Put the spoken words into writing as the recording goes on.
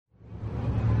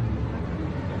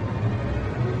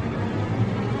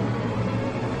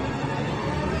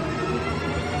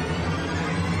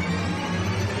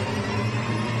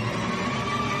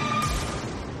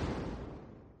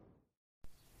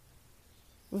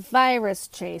Virus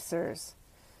Chasers.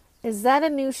 Is that a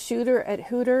new shooter at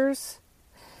Hooters?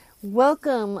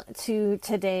 Welcome to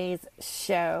today's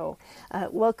show.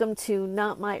 Welcome to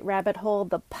Not My Rabbit Hole,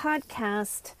 the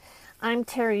podcast. I'm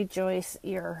Terry Joyce,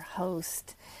 your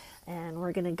host, and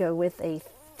we're going to go with a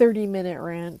 30-minute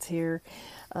rant here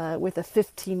with a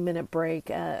 15-minute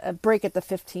break, a break at the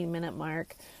 15-minute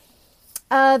mark.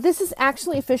 This is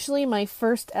actually officially my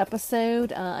first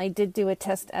episode. I did do a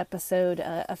test episode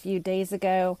a few days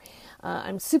ago.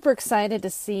 I'm super excited to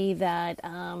see that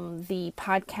the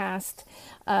podcast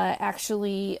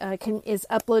actually is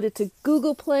uploaded to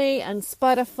Google Play and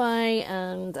Spotify,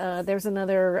 and there's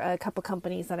another couple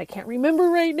companies that I can't remember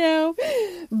right now.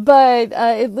 But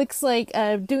it looks like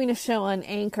doing a show on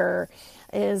Anchor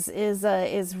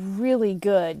is really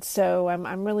good. So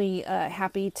I'm really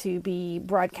happy to be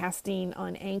broadcasting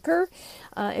on Anchor.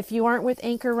 If you aren't with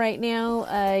Anchor right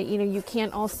now, you can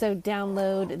also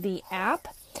download the app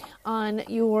on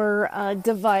your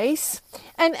device.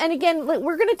 And again,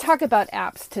 we're going to talk about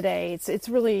apps today. It's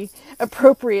really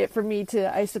appropriate for me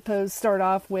to, I suppose, start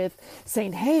off with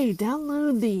saying, hey,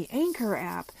 download the Anchor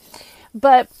app.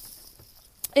 But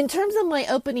in terms of my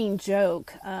opening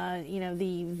joke,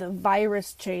 the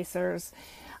virus chasers,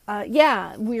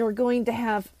 we are going to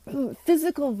have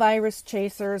physical virus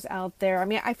chasers out there. I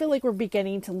mean, I feel like we're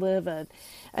beginning to live an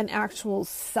actual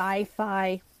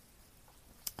sci-fi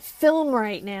film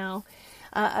right now.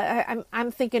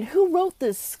 I'm thinking, who wrote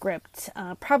this script?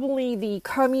 Probably the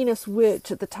communist witch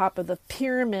at the top of the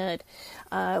pyramid,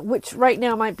 which right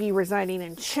now might be residing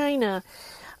in China.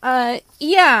 So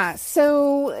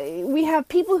we have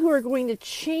people who are going to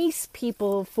chase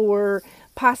people for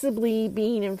possibly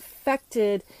being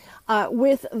infected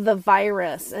with the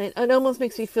virus. And it almost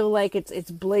makes me feel like it's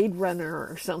Blade Runner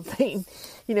or something.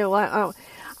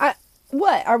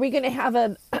 What are we going to have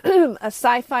a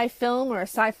sci-fi film or a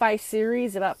sci-fi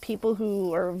series about people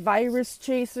who are virus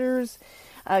chasers,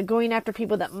 going after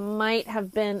people that might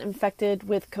have been infected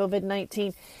with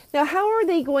COVID-19? Now, how are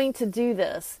they going to do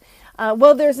this?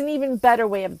 Well, there's an even better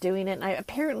way of doing it. And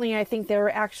I think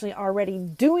they're actually already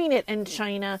doing it in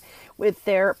China with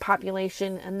their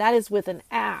population, and that is with an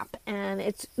app. And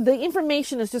the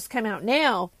information has just come out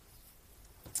now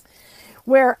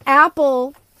where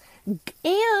Apple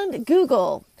and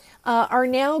Google are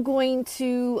now going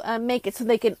to make it so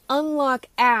they can unlock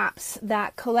apps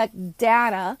that collect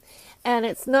data, and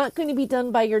it's not going to be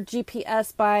done by your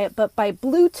GPS but by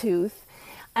Bluetooth.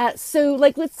 So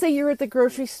let's say you're at the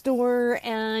grocery store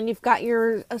and you've got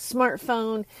your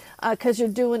smartphone because you're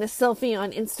doing a selfie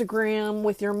on Instagram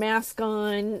with your mask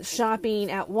on, shopping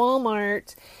at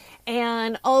Walmart,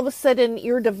 and all of a sudden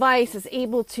your device is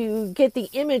able to get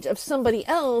the image of somebody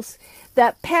else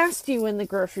that passed you in the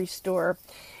grocery store.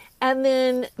 And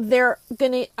then they're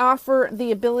going to offer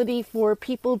the ability for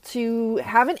people to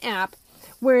have an app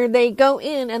where they go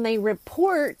in and they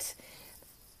report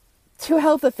to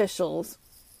health officials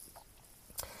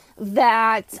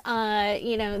that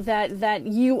that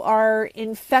you are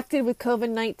infected with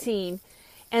COVID-19,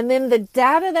 and then the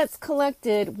data that's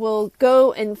collected will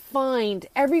go and find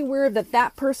everywhere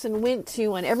that person went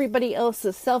to on everybody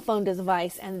else's cell phone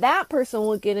device, and that person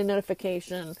will get a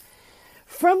notification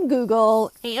from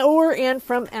Google and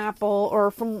from Apple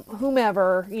or from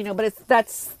whomever, but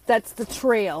that's the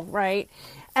trail, right?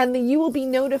 And then you will be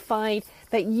notified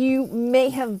that you may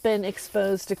have been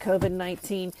exposed to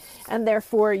COVID-19, and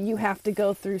therefore you have to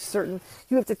go through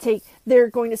they're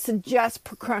going to suggest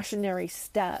precautionary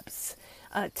steps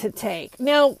to take.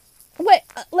 Now,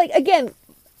 again,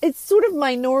 it's sort of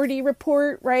Minority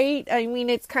Report, right? I mean,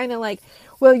 it's kind of like,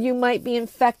 well, you might be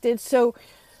infected. So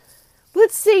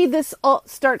let's say this all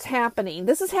starts happening.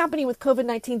 This is happening with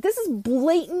COVID-19. This is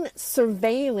blatant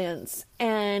surveillance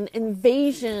and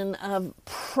invasion of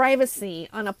privacy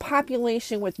on a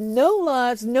population with no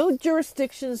laws, no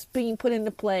jurisdictions being put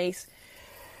into place,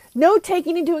 no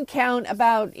taking into account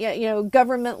about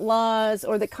government laws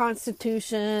or the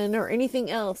Constitution or anything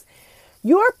else.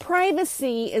 Our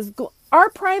privacy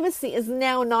is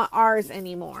now not ours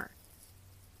anymore.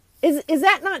 Is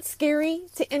that not scary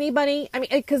to anybody? I mean,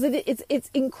 because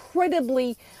it's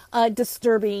incredibly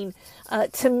disturbing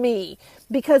to me.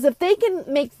 Because if they can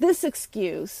make this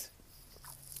excuse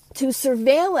to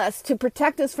surveil us, to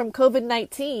protect us from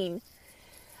COVID-19,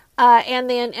 and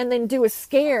then do a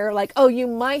scare like, oh, you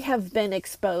might have been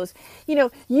exposed. You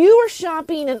were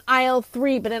shopping in aisle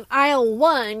 3, but in aisle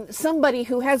 1, somebody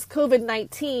who has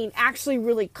COVID-19 actually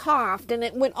really coughed, and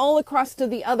it went all across to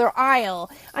the other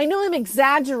aisle. I know I'm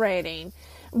exaggerating,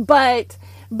 but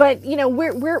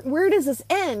where does this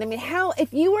end? I mean, how,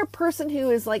 if you are a person who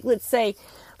is let's say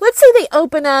let's say they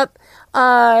open up,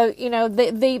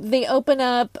 they open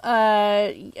up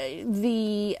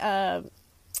the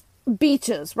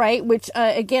beaches, right? Which,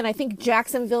 again, I think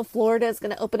Jacksonville, Florida is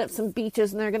going to open up some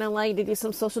beaches, and they're going to allow you to do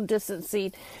some social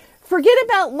distancing. Forget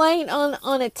about lying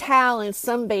on a towel and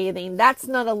sunbathing. That's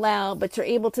not allowed, but you're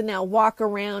able to now walk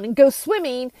around and go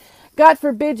swimming. God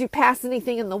forbid you pass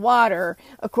anything in the water.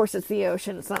 Of course, it's the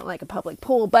ocean. It's not like a public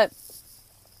pool, but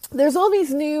there's all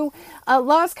these new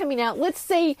laws coming out. Let's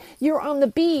say you're on the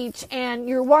beach and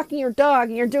you're walking your dog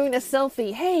and you're doing a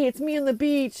selfie. Hey, it's me on the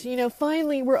beach.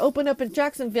 Finally, we're open up in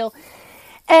Jacksonville.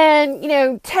 And,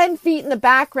 10 feet in the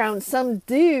background, some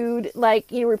dude,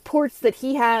 reports that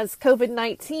he has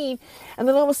COVID-19. And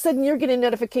then all of a sudden, you're getting a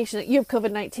notification that you have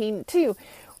COVID-19 too.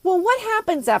 Well, what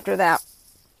happens after that?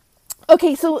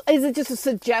 Okay, so is it just a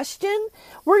suggestion?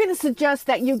 We're going to suggest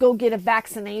that you go get a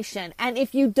vaccination. And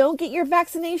if you don't get your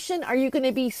vaccination, are you going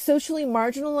to be socially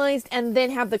marginalized and then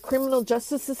have the criminal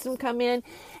justice system come in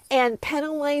and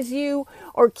penalize you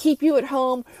or keep you at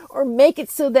home or make it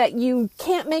so that you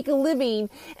can't make a living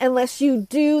unless you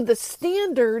do the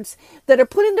standards that are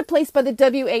put into place by the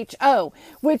WHO,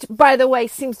 which, by the way,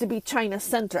 seems to be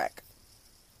China-centric?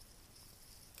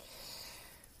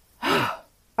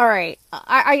 All right.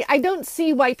 I don't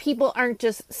see why people aren't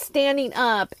just standing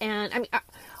up and,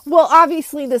 well,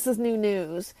 obviously this is new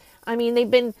news. They've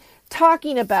been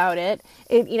talking about it,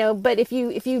 but if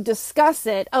you discuss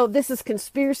it, oh, this is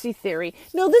conspiracy theory.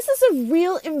 No, this is a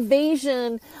real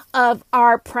invasion of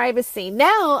our privacy.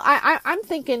 Now, I'm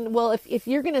thinking, well, if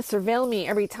you're going to surveil me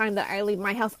every time that I leave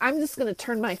my house, I'm just going to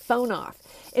turn my phone off.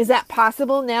 Is that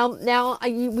possible? Now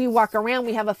we walk around,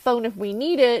 we have a phone if we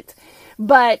need it,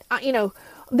 but,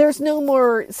 there's no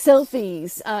more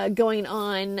selfies going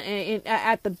on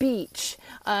at the beach.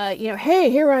 Hey,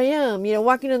 here I am,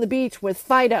 walking on the beach with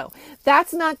Fido.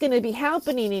 That's not going to be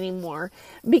happening anymore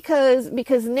because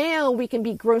now we can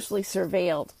be grossly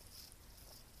surveilled.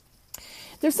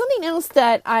 There's something else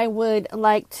that I would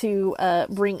like to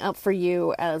bring up for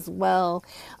you as well.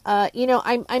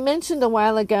 I mentioned a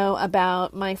while ago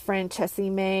about my friend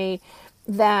Chessie May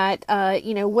that,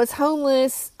 was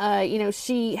homeless.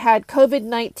 She had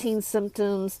COVID-19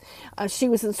 symptoms. She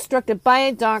was instructed by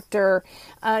a doctor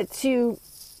to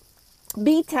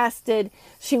be tested.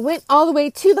 She went all the way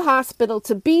to the hospital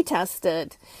to be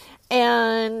tested.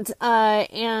 And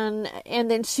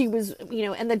then she was,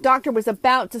 and the doctor was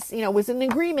about to, was in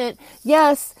agreement.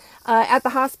 Yes, at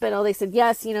the hospital, they said,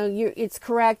 yes, it's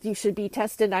correct. You should be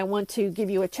tested. I want to give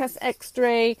you a chest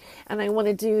x-ray and I want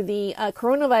to do the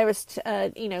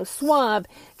coronavirus, swab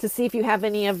to see if you have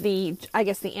any of the, I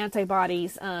guess, the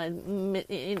antibodies, or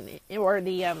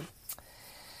the,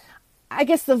 I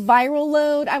guess the viral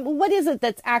load. What is it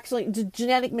that's actually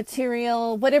genetic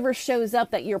material, whatever shows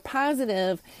up that you're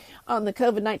positive on the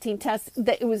COVID-19 test,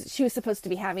 that she was supposed to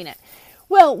be having it.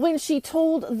 Well, when she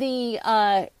told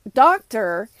the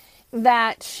doctor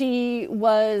that she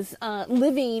was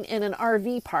living in an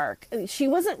RV park, she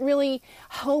wasn't really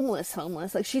homeless.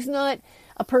 Like, she's not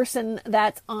a person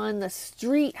that's on the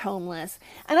street homeless.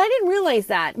 And I didn't realize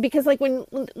that because, like, when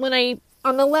I,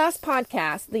 on the last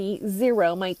podcast, the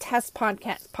Zero, my test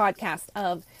podcast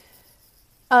of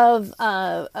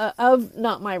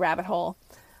Not My Rabbit Hole,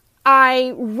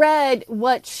 I read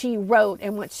what she wrote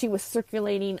and what she was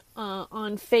circulating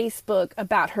on Facebook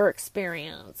about her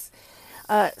experience.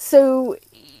 So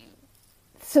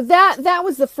that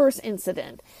was the first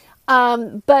incident.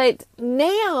 But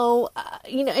now,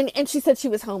 and she said she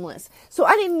was homeless. So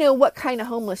I didn't know what kind of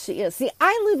homeless she is. See,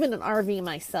 I live in an RV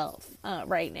myself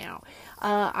right now.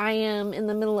 I am in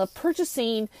the middle of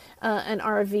purchasing an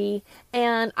RV,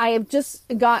 and I have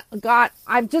just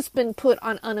I've just been put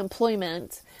on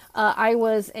unemployment. I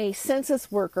was a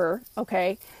census worker,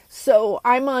 okay? So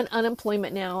I'm on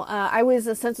unemployment now. I was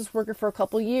a census worker for a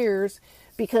couple years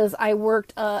because I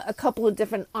worked a couple of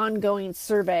different ongoing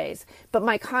surveys, but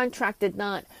my contract did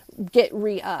not get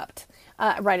re-upped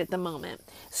right at the moment.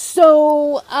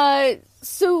 So I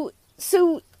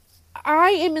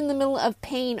am in the middle of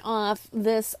paying off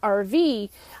this RV.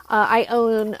 I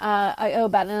owe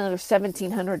about another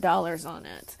 $1,700 on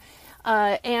it.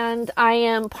 And I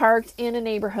am parked in a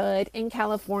neighborhood in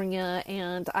California,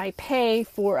 and I pay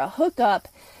for a hookup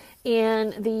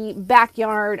in the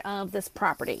backyard of this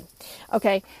property.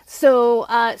 Okay. So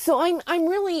I'm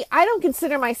really, I don't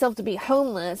consider myself to be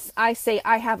homeless. I say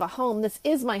I have a home. This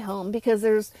is my home because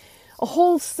there's a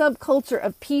whole subculture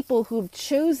of people who've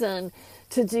chosen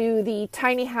to do the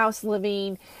tiny house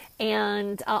living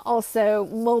and also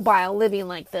mobile living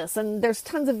like this. And there's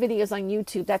tons of videos on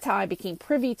YouTube. That's how I became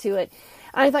privy to it.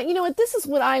 And I thought, you know what, this is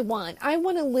what I want. I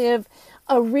want to live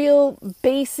a real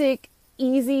basic,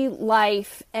 easy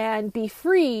life and be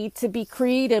free to be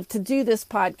creative to do this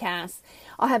podcast.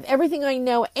 I'll have everything I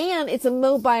know, and it's a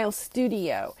mobile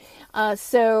studio.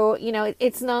 So,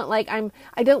 it's not like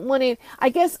I don't want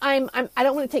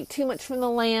to take too much from the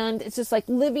land. It's just like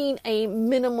living a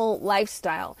minimal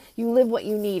lifestyle. You live what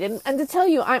you need. And to tell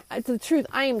you, the truth,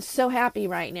 I am so happy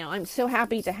right now. I'm so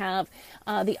happy to have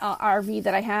the RV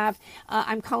that I have.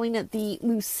 I'm calling it the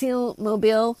Lucille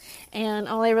Mobile. And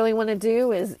all I really want to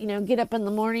do is, get up in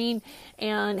the morning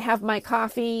and have my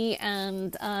coffee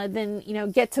and then,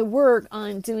 get to work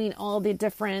on doing all the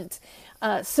different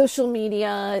social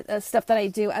media stuff that I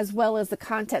do, as well as the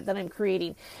content that I'm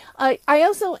creating. I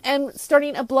also am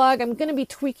starting a blog. I'm going to be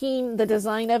tweaking the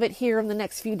design of it here in the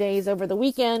next few days over the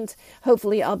weekend.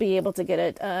 Hopefully I'll be able to get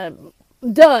it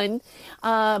done,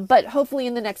 but hopefully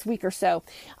in the next week or so.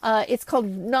 It's called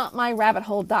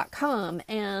notmyrabbithole.com,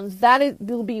 and that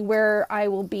will be where I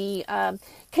will be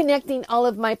connecting all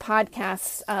of my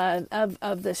podcasts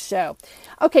of this show.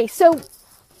 Okay, so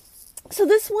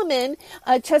this woman,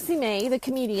 Chessie Mae, the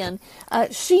comedian,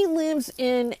 she lives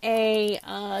in a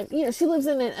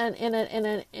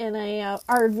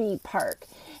RV park,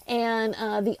 and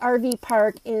the RV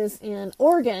park is in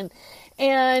Oregon,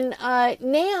 and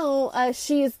now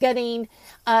she is getting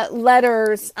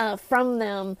letters from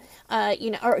them.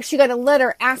 Or she got a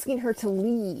letter asking her to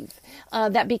leave,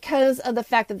 that because of the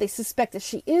fact that they suspect that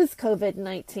she is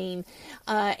COVID-19,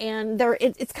 and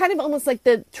it's kind of almost like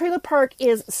the trailer park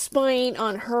is spying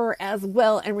on her as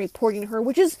well and reporting her,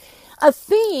 which is a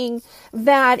thing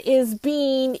that is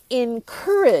being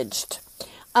encouraged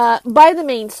by the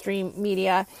mainstream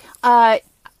media.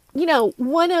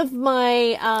 One of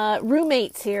my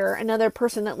roommates here, another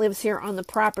person that lives here on the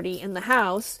property in the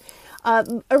house,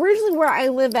 originally where I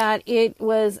live at, it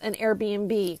was an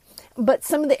Airbnb, but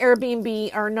some of the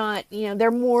Airbnb are not,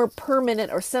 they're more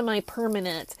permanent or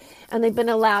semi-permanent, and they've been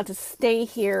allowed to stay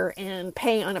here and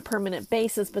pay on a permanent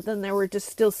basis, but then there were just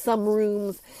still some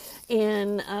rooms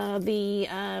in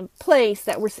the place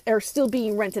that are still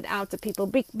being rented out to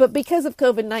people. But because of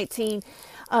COVID-19,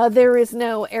 there is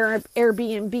no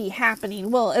Airbnb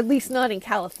happening, well, at least not in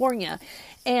California,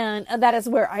 and that is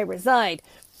where I reside.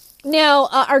 Now,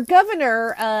 our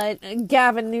governor,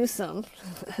 Gavin Newsom,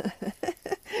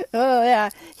 oh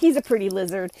yeah, he's a pretty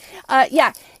lizard.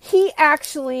 He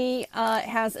actually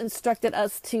has instructed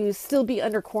us to still be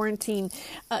under quarantine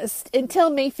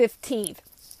until May 15th.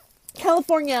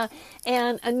 California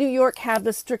and New York have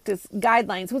the strictest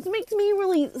guidelines, which makes me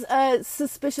really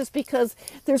suspicious, because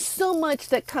there's so much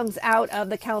that comes out of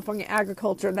the California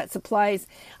agriculture that supplies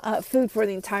food for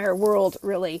the entire world,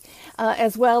 really,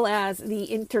 as well as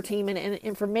the entertainment and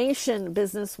information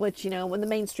business, which, when the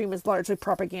mainstream is largely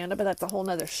propaganda, but that's a whole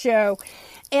nother show.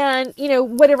 And,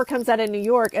 whatever comes out of New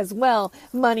York as well,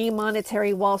 money,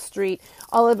 monetary, Wall Street,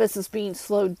 all of this is being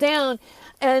slowed down.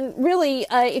 And really,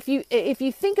 if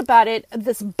you think about it,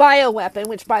 this bioweapon,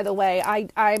 which, by the way,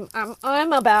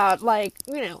 I'm about, like,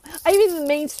 even the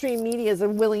mainstream medias are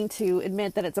willing to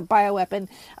admit that it's a bioweapon.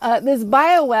 This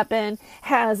bioweapon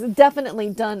has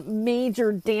definitely done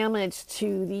major damage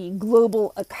to the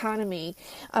global economy,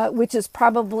 which is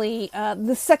probably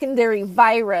the secondary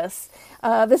virus.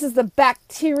 This is the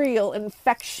bacterial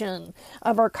infection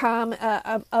of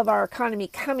our economy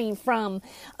coming from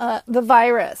the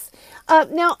virus.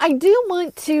 Now, I do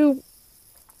want to,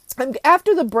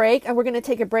 after the break, and we're going to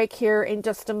take a break here in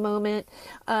just a moment,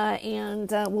 and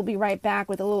we'll be right back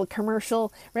with a little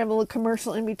commercial. We have a little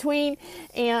commercial in between,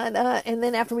 and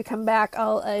then after we come back,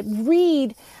 I'll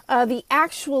read the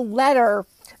actual letter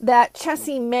that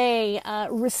Chessie Mae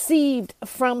received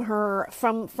from her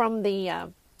from the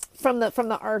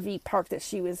RV park that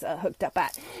she was hooked up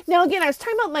at. Now, again, I was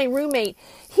talking about my roommate.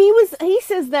 He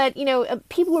says that,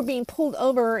 people were being pulled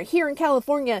over here in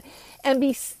California and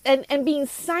being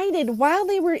cited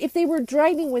if they were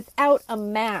driving without a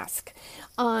mask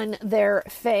on their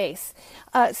face.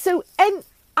 And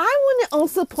I want to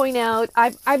also point out,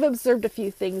 I've observed a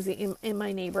few things in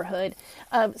my neighborhood.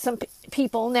 Some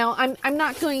people, now I'm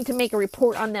not going to make a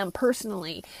report on them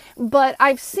personally, but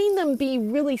I've seen them be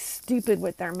really stupid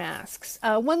with their masks.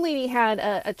 One lady had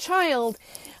a child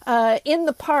in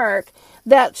the park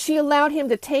that she allowed him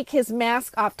to take his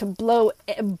mask off to blow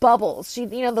bubbles. The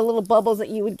little bubbles that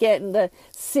you would get in the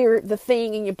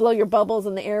thing, and you blow your bubbles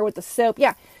in the air with the soap.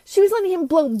 Yeah, she was letting him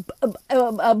blow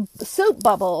soap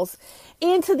bubbles.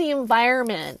 into the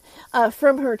environment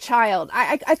from her child.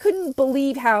 I couldn't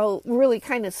believe how really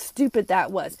kind of stupid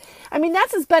that was. I mean,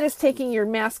 that's as bad as taking your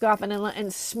mask off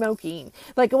and smoking.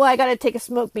 Like, well, I got to take a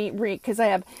smoke break because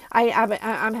I'm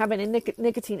having a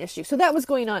nicotine issue. So that was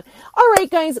going on. All right,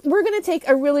 guys, we're going to take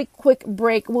a really quick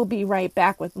break. We'll be right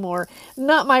back with more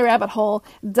Not My Rabbit Hole,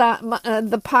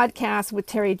 the podcast with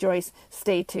Terry Joyce.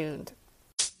 Stay tuned.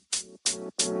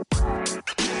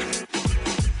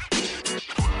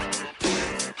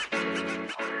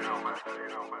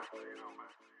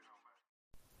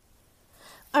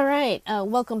 All right,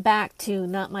 welcome back to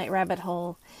Not My Rabbit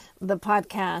Hole, the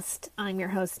podcast. I'm your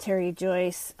host, Terry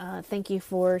Joyce. Thank you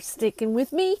for sticking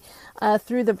with me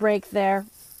through the break there.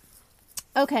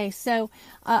 Okay, so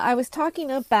I was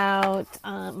talking about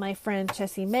my friend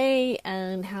Chessie May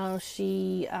and how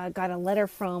she got a letter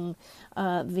from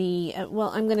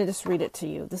well, I'm going to just read it to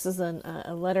you. This is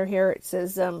a letter here. It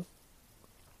says,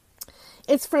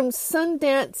 it's from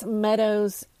Sundance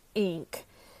Meadows, Inc.,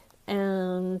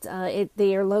 and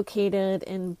they are located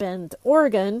in Bend,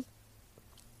 Oregon.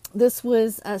 This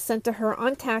was sent to her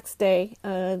on tax day.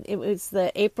 It was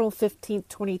the April 15th,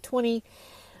 2020.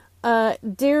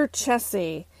 Dear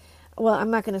Chessie, well,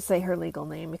 I'm not going to say her legal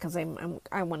name because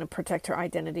I want to protect her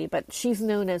identity, but she's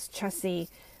known as Chessie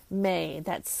May.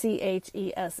 That's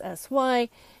ChessysYMae.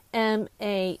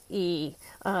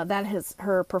 That is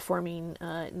her performing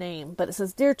name. But it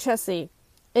says, Dear Chessie,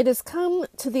 it has come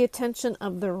to the attention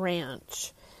of the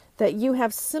ranch that you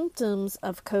have symptoms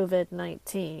of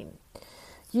COVID-19.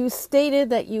 You stated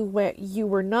that you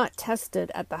were not tested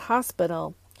at the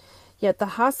hospital, yet the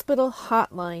hospital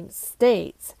hotline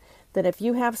states that if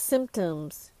you have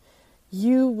symptoms,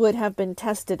 you would have been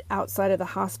tested outside of the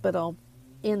hospital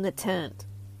in the tent.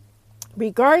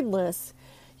 Regardless,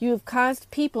 you have caused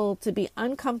people to be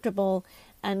uncomfortable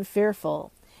and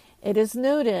fearful. It is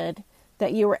noted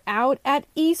that you were out at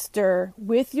Easter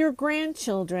with your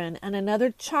grandchildren and another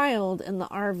child in the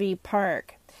RV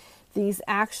park. These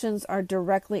actions are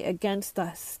directly against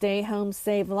the Stay Home,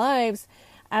 Save Lives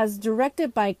as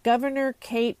directed by Governor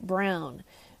Kate Brown,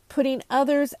 putting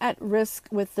others at risk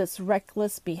with this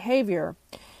reckless behavior.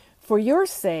 For your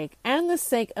sake and the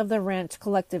sake of the ranch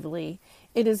collectively,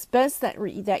 it is best that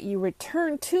you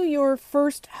return to your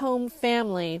first home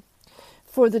family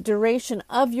for the duration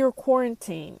of your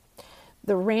quarantine.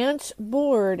 The ranch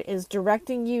board is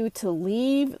directing you to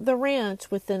leave the ranch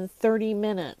within 30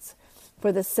 minutes.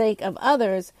 For the sake of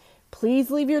others, please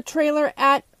leave your trailer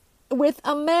with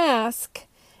a mask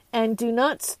and do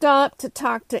not stop to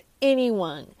talk to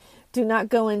anyone. Do not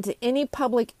go into any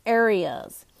public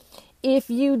areas. If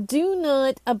you do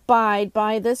not abide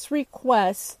by this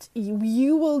request,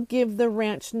 you will give the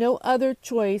ranch no other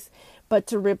choice but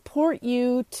to report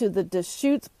you to the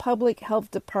Deschutes Public Health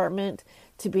Department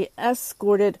to be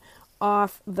escorted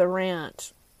off the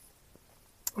ranch.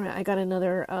 All right, I got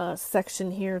another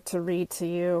section here to read to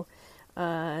you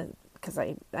because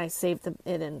I saved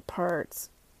it in parts.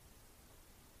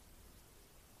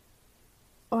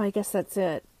 Oh, I guess that's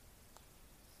it.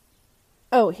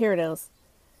 Oh, here it is.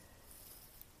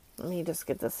 Let me just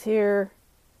get this here.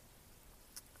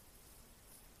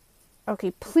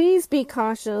 Okay, please be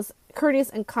courteous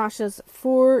and cautious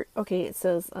okay, it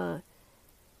says,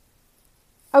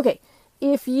 okay,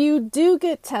 if you do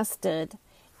get tested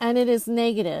and it is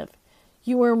negative,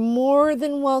 you are more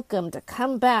than welcome to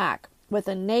come back with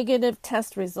a negative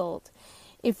test result.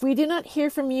 If we do not hear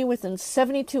from you within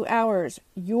 72 hours,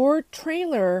 your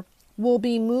trailer will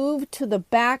be moved to the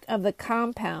back of the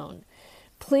compound.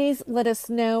 Please let us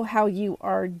know how you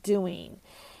are doing.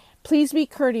 Please be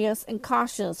courteous and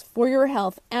cautious for your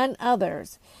health and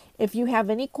others. If you have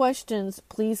any questions,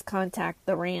 please contact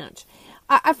the ranch.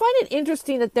 I find it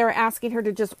interesting that they're asking her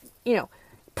to just,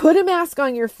 put a mask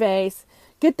on your face,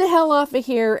 get the hell off of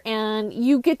here, and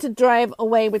you get to drive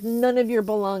away with none of your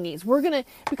belongings.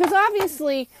 Because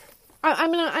obviously,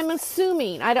 I'm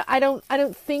assuming, I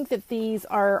don't think that these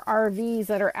are RVs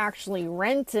that are actually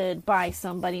rented by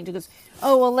somebody and goes,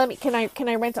 oh, well, can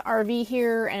I rent an RV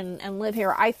here and live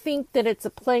here? I think that it's a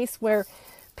place where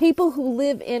people who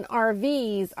live in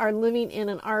RVs are living in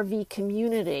an RV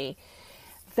community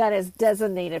that is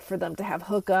designated for them to have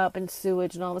hookup and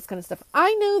sewage and all this kind of stuff.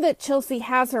 I know that Chelsea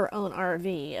has her own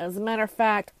RV. As a matter of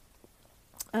fact,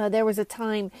 there was a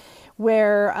time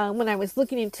where when I was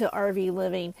looking into RV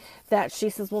living that she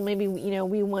says, well, maybe,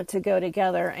 we want to go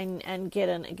together and get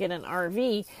an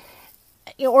RV.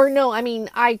 Or no, I mean,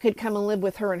 I could come and live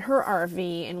with her in her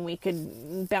RV and we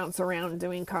could bounce around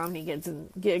doing comedy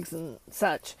gigs and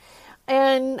such.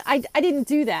 And I didn't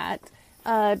do that.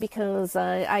 because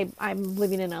I'm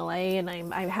living in LA and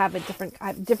I have I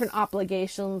have different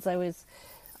obligations. I was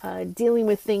dealing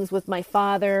with things with my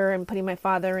father and putting my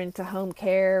father into home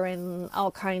care and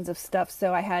all kinds of stuff.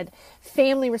 So I had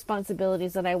family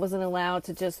responsibilities that I wasn't allowed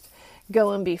to just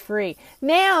go and be free.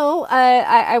 Now,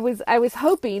 I was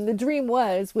hoping, the dream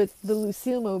was with the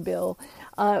Lucille Mobile,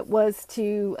 was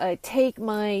to take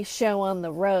my show on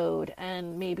the road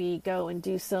and maybe go and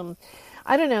do some,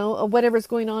 I don't know, whatever's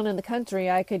going on in the country.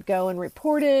 I could go and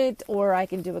report it, or I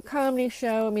can do a comedy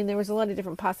show. I mean, there was a lot of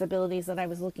different possibilities that I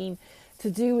was looking to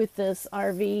do with this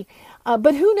RV.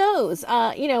 But who knows?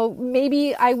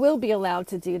 Maybe I will be allowed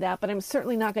to do that, but I'm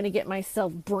certainly not going to get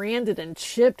myself branded and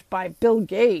chipped by Bill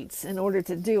Gates in order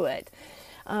to do it.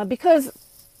 Because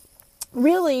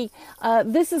really,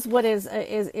 this is what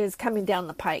is coming down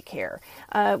the pike here.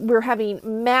 We're having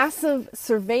massive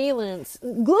surveillance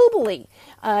globally.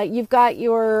 You've got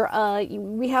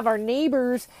we have our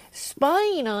neighbors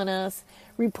spying on us,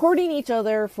 reporting each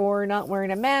other for not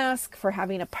wearing a mask, for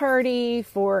having a party,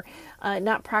 for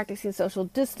not practicing social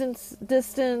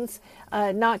distance,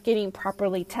 not getting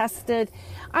properly tested.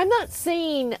 I'm not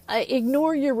saying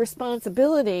ignore your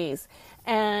responsibilities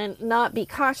and not be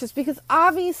cautious, because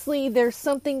obviously there's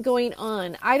something going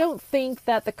on. I don't think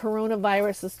that the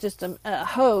coronavirus is just a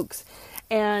hoax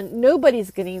and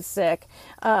nobody's getting sick,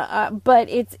 but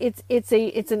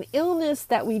it's an illness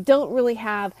that we don't really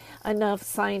have enough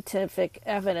scientific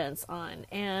evidence on,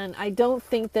 and I don't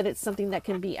think that it's something that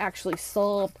can be actually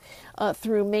solved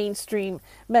through mainstream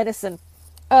medicine.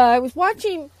 I was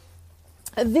watching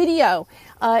a video.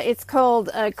 It's called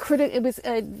It was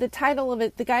the title of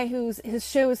it. The guy his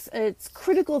show is it's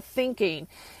Critical Thinking,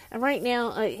 and right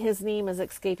now his name is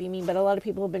escaping me, but a lot of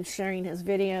people have been sharing his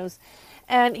videos.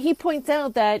 And he points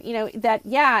out that,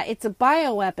 it's a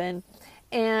bioweapon,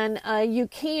 and you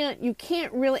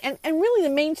can't really, and really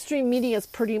the mainstream media has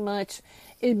pretty much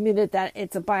admitted that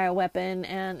it's a bioweapon,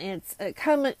 and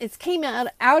it's came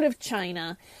out of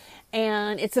China,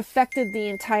 and it's affected the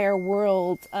entire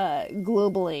world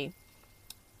globally.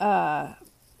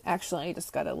 Actually, I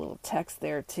just got a little text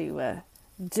there to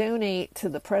donate to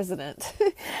the president.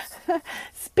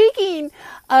 Speaking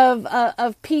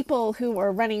of people who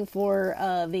are running for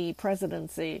the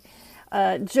presidency,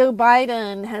 Joe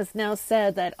Biden has now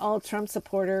said that all Trump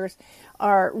supporters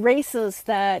are racists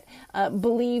that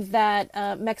believe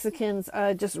that Mexicans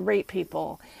just rape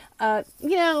people. And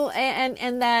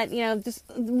that, just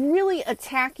really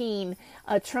attacking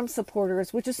Trump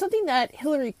supporters, which is something that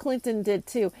Hillary Clinton did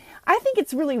too. I think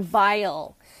it's really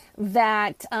vile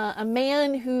that a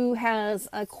man who has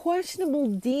questionable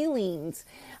dealings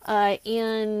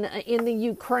in the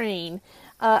Ukraine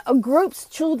gropes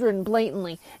children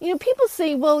blatantly. People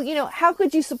say, well, how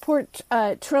could you support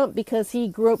Trump because he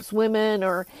gropes women,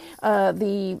 or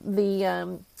the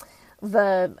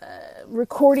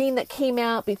recording that came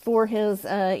out before his,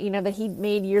 that he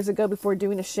made years ago before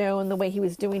doing a show, and the way he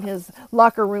was doing his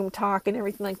locker room talk and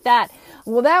everything like that.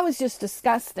 Well, that was just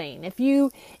disgusting. If you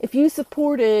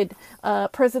supported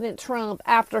President Trump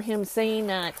after him saying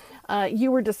that,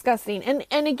 you were disgusting.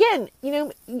 And again,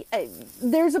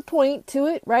 there's a point to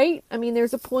it, right? I mean,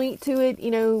 there's a point to it.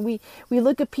 We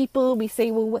look at people, we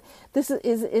say, well,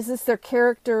 is this their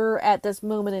character at this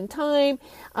moment in time?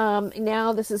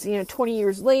 Now this is, 20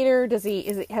 years later. Has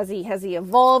he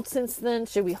evolved since then?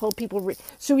 Should we hold people,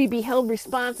 should we be held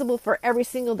responsible for every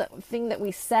single thing that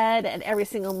we said at every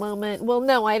single moment? Well,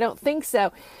 no, I don't think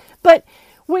so. But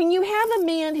when you have a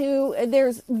man who,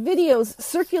 there's videos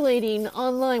circulating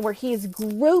online where he is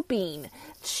groping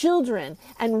children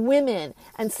and women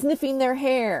and sniffing their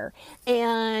hair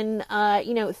and,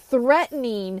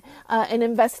 threatening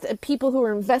people who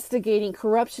are investigating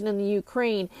corruption in the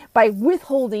Ukraine by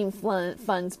withholding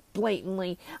funds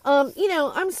blatantly.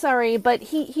 I'm sorry, but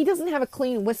he doesn't have a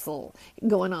clean whistle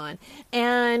going on.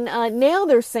 And now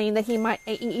they're saying that he might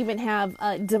even have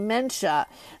dementia.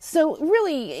 So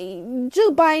really,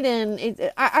 Joe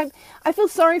Biden, I feel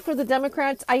sorry for the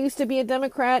Democrats. I used to be a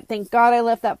Democrat. Thank God I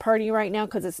left that party right now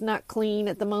because it's not clean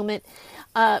at the moment.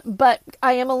 But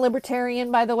I am a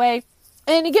libertarian, by the way.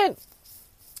 And again,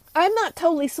 I'm not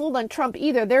totally sold on Trump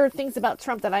either. There are things about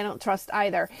Trump that I don't trust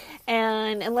either.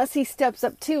 And unless he steps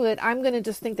up to it, I'm going to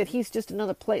just think that he's just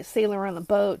another sailor on the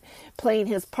boat playing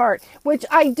his part, which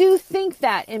I do think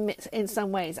that in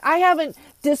some ways. I haven't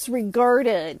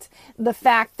disregarded the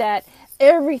fact that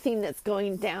everything that's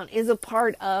going down is a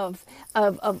part of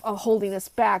holding us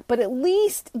back. But at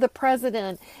least the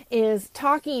president is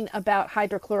talking about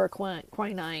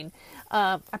hydrochloroquine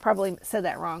I probably said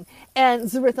that wrong, and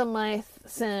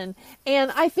erythromycin.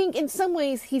 And I think in some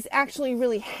ways he's actually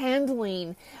really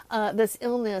handling this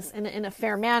illness in a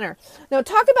fair manner. Now,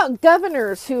 talk about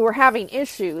governors who are having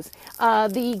issues.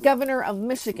 The governor of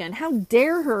Michigan, how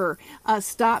dare her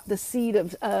stop the seed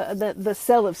of the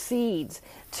sale of seeds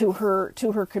to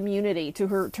her community, to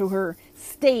her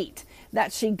state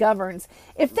that she governs.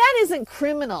 If that isn't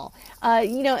criminal,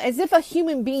 as if a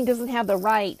human being doesn't have the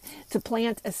right to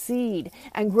plant a seed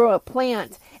and grow a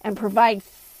plant and provide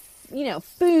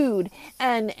food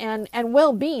and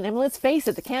well-being. I mean, let's face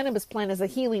it, the cannabis plant is a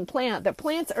healing plant. The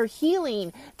plants are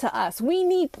healing to us. We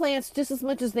need plants just as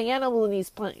much as the animal needs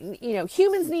plants.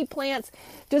 Humans need plants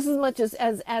just as much as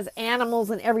animals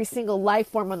and every single life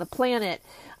form on the planet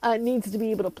needs to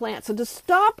be able to plant. So to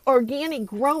stop organic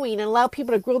growing and allow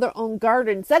people to grow their own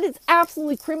gardens, that is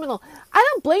absolutely criminal. I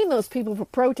don't blame those people for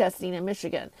protesting in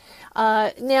Michigan.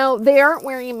 Now, they aren't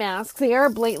wearing masks. They are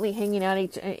blatantly hanging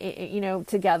out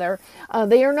together.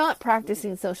 They are not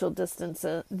practicing social distance.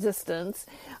 There's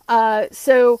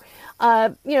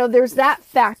that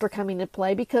factor coming into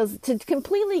play, because to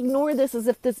completely ignore this as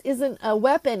if this isn't a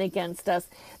weapon against us,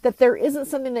 that there isn't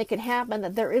something that can happen,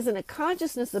 that there isn't a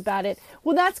consciousness about it,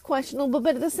 well, that's questionable.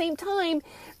 But at the same time,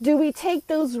 do we take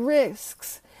those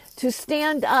risks to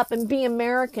stand up and be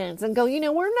Americans and go,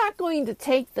 we're not going to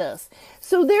take this?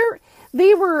 So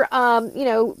they were,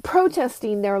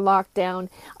 protesting their lockdown.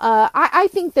 I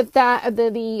think that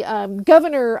the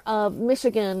governor of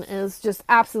Michigan is just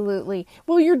absolutely,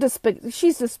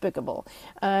 she's despicable.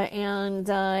 And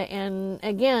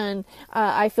again,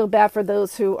 I feel bad for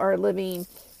those who are living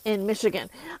in Michigan.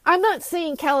 I'm not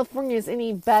saying California is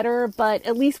any better, but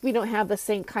at least we don't have the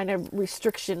same kind of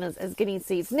restriction as getting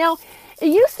seeds. Now, it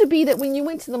used to be that when you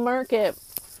went to the market,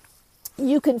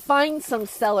 you can find some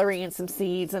celery and some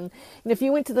seeds. And if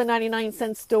you went to the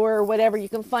 99-cent store or whatever, you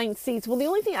can find seeds. Well, the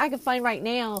only thing I can find right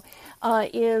now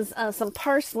is some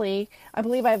parsley. I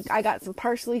believe I got some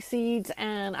parsley seeds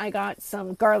and I got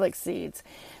some garlic seeds.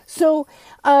 So,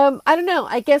 I don't know.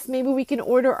 I guess maybe we can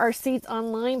order our seeds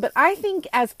online. But I think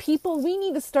as people, we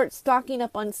need to start stocking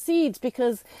up on seeds,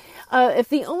 because if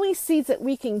the only seeds that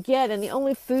we can get and the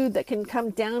only food that can come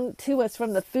down to us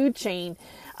from the food chain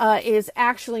is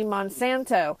actually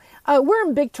Monsanto, we're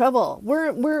in big trouble. We're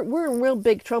in real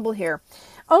big trouble here.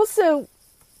 Also,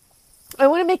 I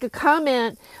want to make a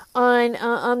comment on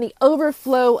the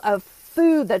overflow of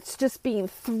food that's just being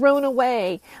thrown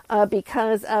away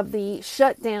because of the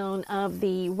shutdown of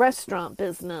the restaurant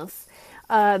business.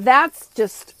 That's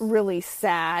just really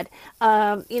sad.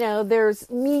 There's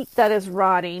meat that is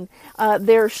rotting.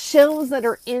 There's shelves that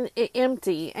are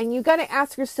empty, and you got to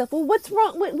ask yourself, well, what's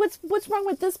wrong? What's wrong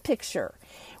with this picture?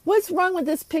 What's wrong with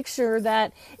this picture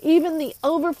that even the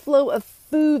overflow of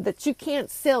food that you can't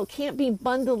sell can't be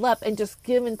bundled up and just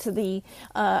given to the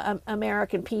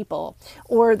American people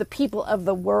or the people of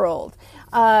the world?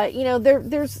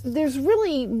 There's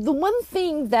really the one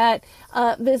thing that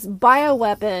this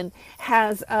bioweapon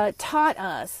has taught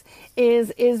us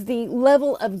is the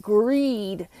level of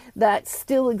greed that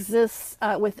still exists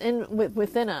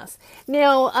within us.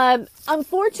 Now,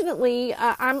 unfortunately,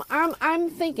 I'm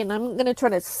thinking I'm going to try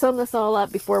to sum this all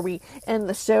up before we end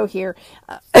the show here.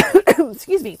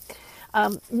 Excuse me.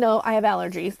 No, I have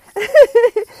allergies.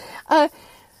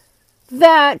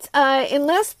 That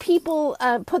unless people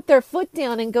put their foot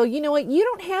down and go, you know what, you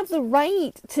don't have the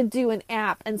right to do an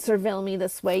app and surveil me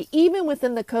this way, even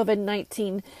within the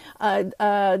COVID-19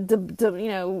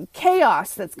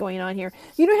 chaos that's going on here.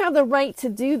 You don't have the right to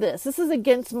do this. This is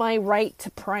against my right to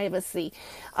privacy.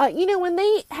 When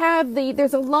they have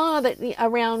there's a law that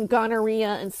around gonorrhea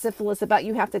and syphilis about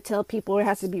you have to tell people, it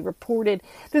has to be reported.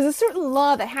 There's a certain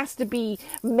law that has to be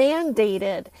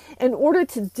mandated in order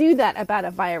to do that about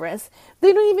a virus.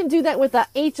 They don't even do that with the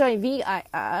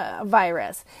HIV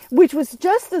virus, which was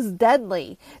just as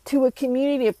deadly to a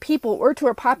community of people or to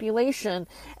a population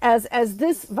as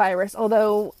this virus,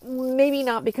 although maybe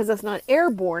not because it's not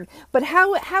airborne. But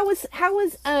how is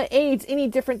AIDS any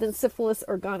different than syphilis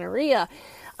or gonorrhea?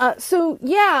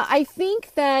 I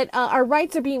think that our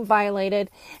rights are being violated,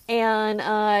 and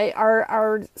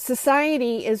our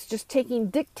society is just taking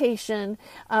dictation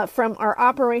from our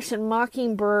Operation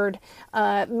Mockingbird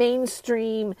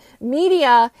mainstream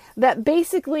media that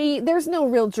basically there's no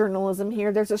real journalism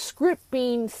here. There's a script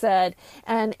being said,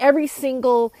 and every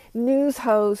single news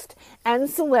host and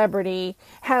celebrity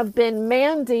have been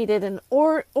mandated and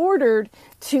ordered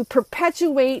to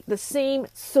perpetuate the same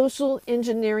social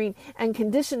engineering and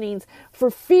conditionings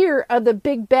for fear of the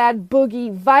big bad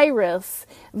boogie virus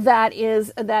that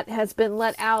has been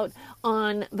let out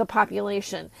on the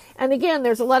population. And again,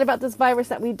 there's a lot about this virus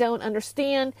that we don't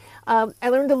understand. I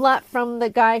learned a lot from the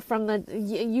guy from the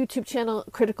YouTube channel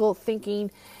Critical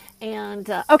Thinking. And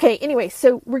okay, anyway,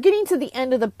 so we're getting to the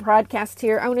end of the broadcast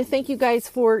here. I want to thank you guys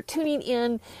for tuning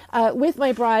in with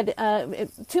my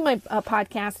to my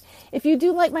podcast. If you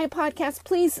do like my podcast,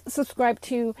 please subscribe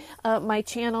to my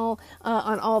channel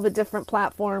on all the different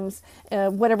platforms,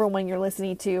 whatever one you're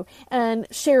listening to, and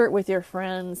share it with your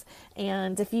friends.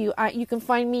 And if you can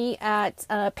find me at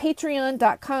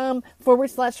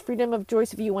patreon.com/freedom of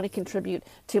Joyce if you want to contribute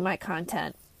to my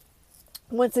content.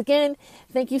 Once again,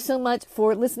 thank you so much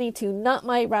for listening to Not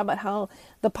My Rabbit Hole,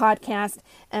 the podcast.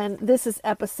 And this is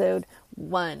episode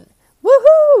 1.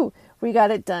 Woohoo! We got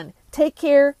it done. Take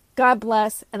care. God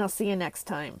bless. And I'll see you next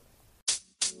time.